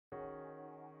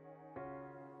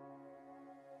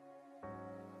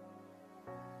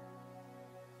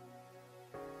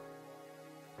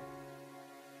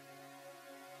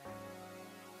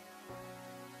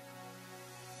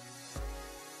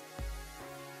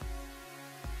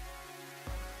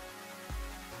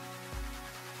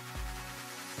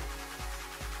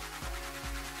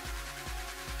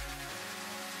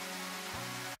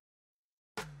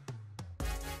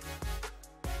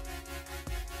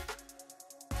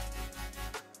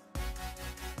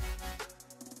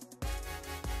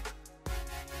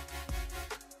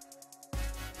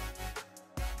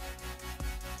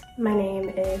My name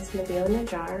is Nabeela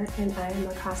Najjar, and I am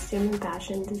a costume and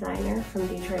fashion designer from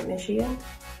Detroit, Michigan.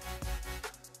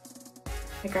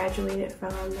 I graduated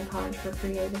from the College for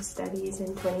Creative Studies in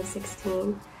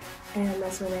 2016, and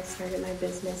that's when I started my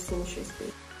business, Seamstress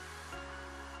Beat.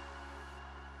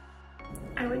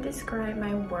 I would describe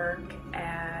my work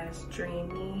as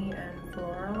dreamy and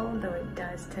floral, though it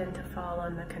does tend to fall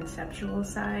on the conceptual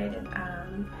side.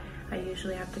 I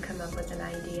usually have to come up with an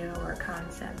idea or a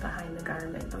concept behind the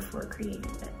garment before creating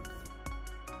it.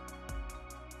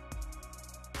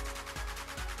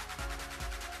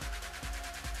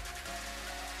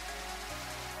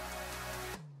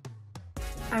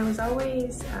 I was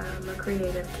always a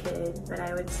creative kid, but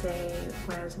I would say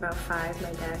when I was about 5,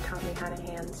 my dad taught me how to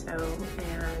hand sew,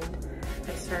 and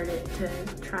I started to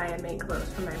try and make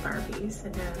clothes for my Barbies,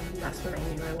 and that's when I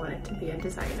knew I wanted to be a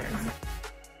designer.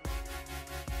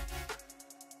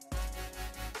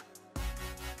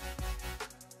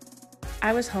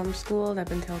 I was homeschooled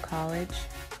up until college,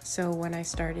 so when I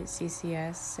started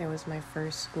CCS, it was my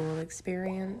first school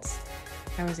experience.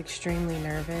 I was extremely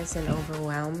nervous and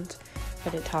overwhelmed,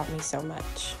 but it taught me so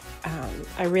much.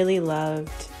 I really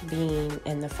loved being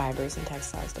in the fibers and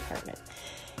textiles department.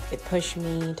 It pushed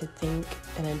me to think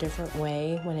in a different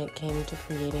way when it came to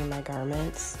creating my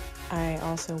garments. I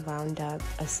also wound up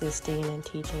assisting and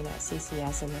teaching at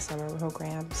CCS in the summer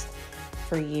programs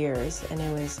for years, and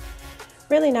it was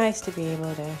really nice to be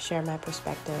able to share my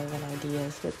perspective and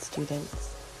ideas with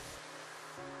students.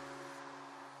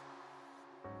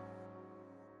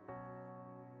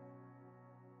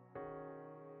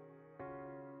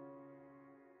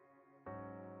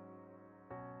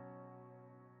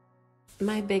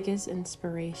 My biggest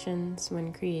inspirations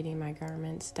when creating my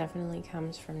garments definitely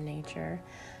comes from nature.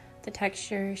 The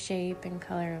texture, shape, and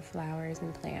color of flowers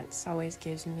and plants always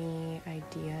gives me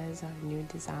ideas of new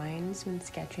designs when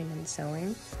sketching and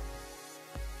sewing.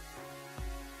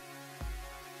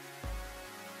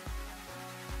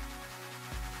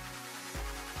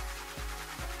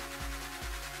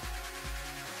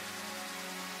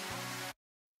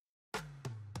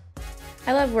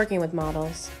 I love working with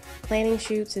models. Planning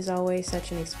shoots is always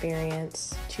such an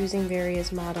experience. Choosing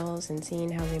various models and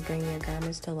seeing how they bring their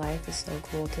garments to life is so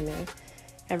cool to me.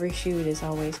 Every shoot is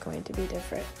always going to be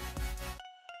different.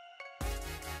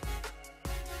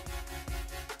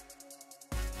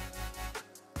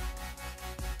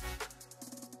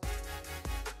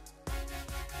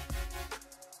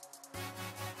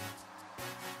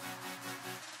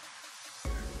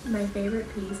 My favorite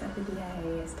piece at the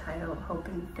DIA is titled Hope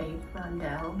and Faith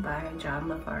Rondelle by John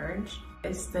Lafarge.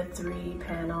 It's the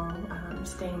 3-panel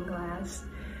stained glass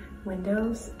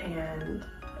windows, and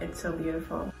it's so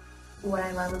beautiful. What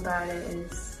I love about it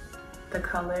is the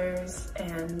colors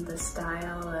and the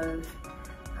style of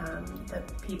the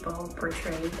people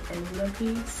portrayed in the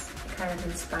piece. It kind of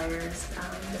inspires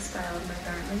the style of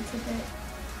my garments a bit.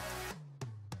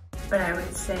 But I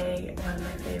would say one of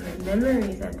my favorite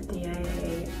memories at the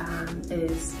DIA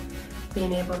is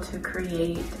being able to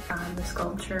create the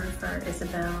sculpture for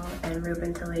Isabel and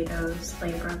Ruben Toledo's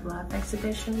Labor of Love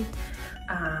exhibition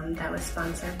that was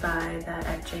sponsored by the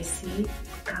FJC.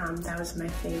 That was my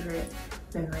favorite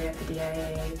memory at the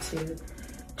DIA, to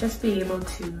just be able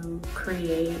to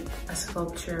create a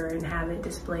sculpture and have it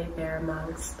displayed there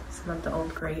amongst some of the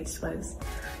old greats was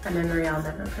a memory I'll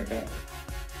never forget.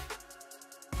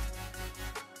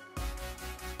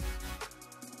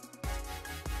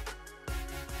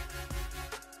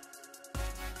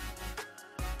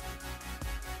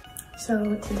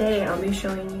 So today I'll be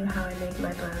showing you how I make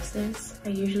my blouses. I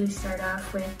usually start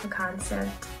off with a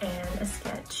concept and a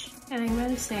sketch. And I'm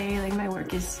gonna say, like, my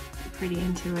work is pretty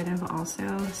intuitive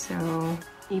also, so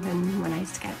even when I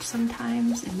sketch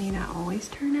sometimes, it may not always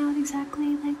turn out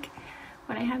exactly like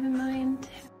what I have in mind.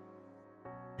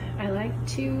 I like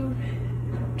to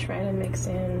try to mix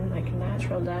in like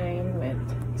natural dyeing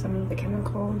with some of the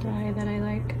chemical dye that I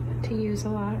like to use a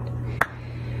lot.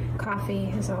 Coffee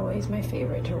is always my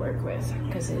favorite to work with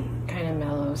because it kind of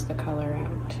mellows the color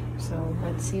out. So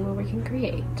let's see what we can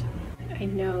create. I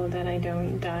know that I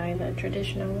don't dye the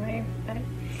traditional way, but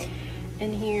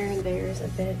in here there's a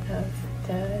bit of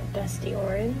the dusty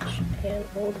orange and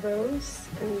old rose,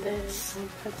 and then I'll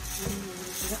put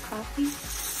the coffee.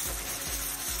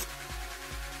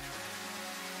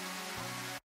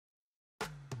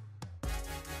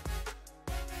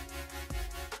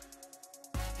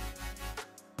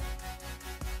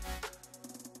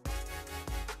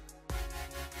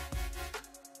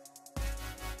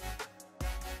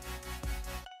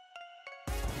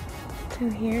 So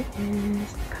here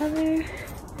is the color.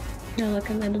 It'll look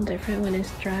a little different when it's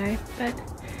dry, but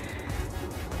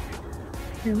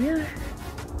here we are.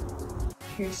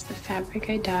 Here's the fabric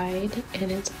I dyed,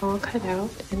 and it's all cut out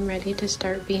and ready to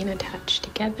start being attached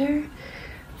together.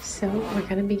 So we're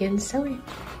gonna begin sewing.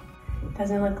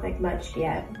 Doesn't look like much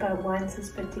yet, but once it's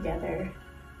put together,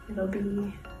 it'll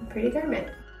be a pretty garment.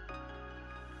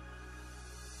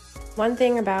 One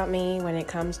thing about me when it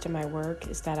comes to my work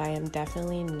is that I am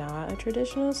definitely not a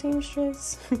traditional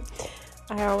seamstress.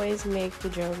 I always make the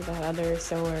joke that other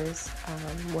sewers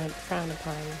would frown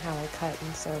upon how I cut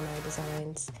and sew my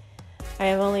designs. I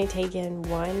have only taken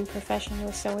one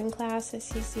professional sewing class at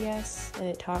CCS, and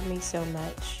it taught me so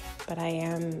much, but I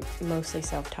am mostly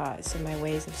self-taught, so my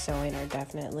ways of sewing are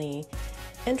definitely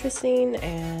interesting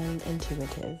and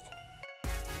intuitive.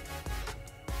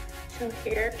 So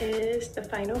here is the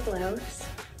final blouse.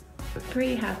 I'm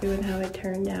pretty happy with how it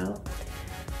turned out.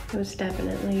 It was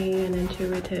definitely an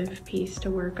intuitive piece to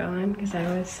work on because I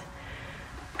was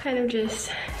kind of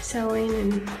just sewing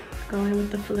and going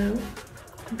with the flow,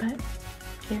 but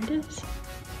here it is.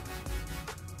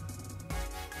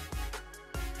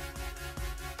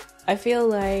 I feel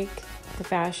like the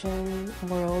fashion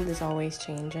world is always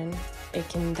changing. It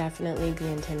can definitely be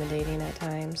intimidating at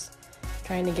times.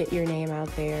 Trying to get your name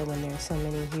out there when there's so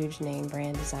many huge name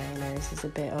brand designers is a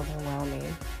bit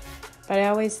overwhelming. But I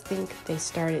always think they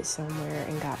started somewhere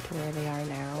and got to where they are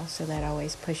now, so that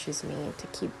always pushes me to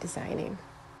keep designing.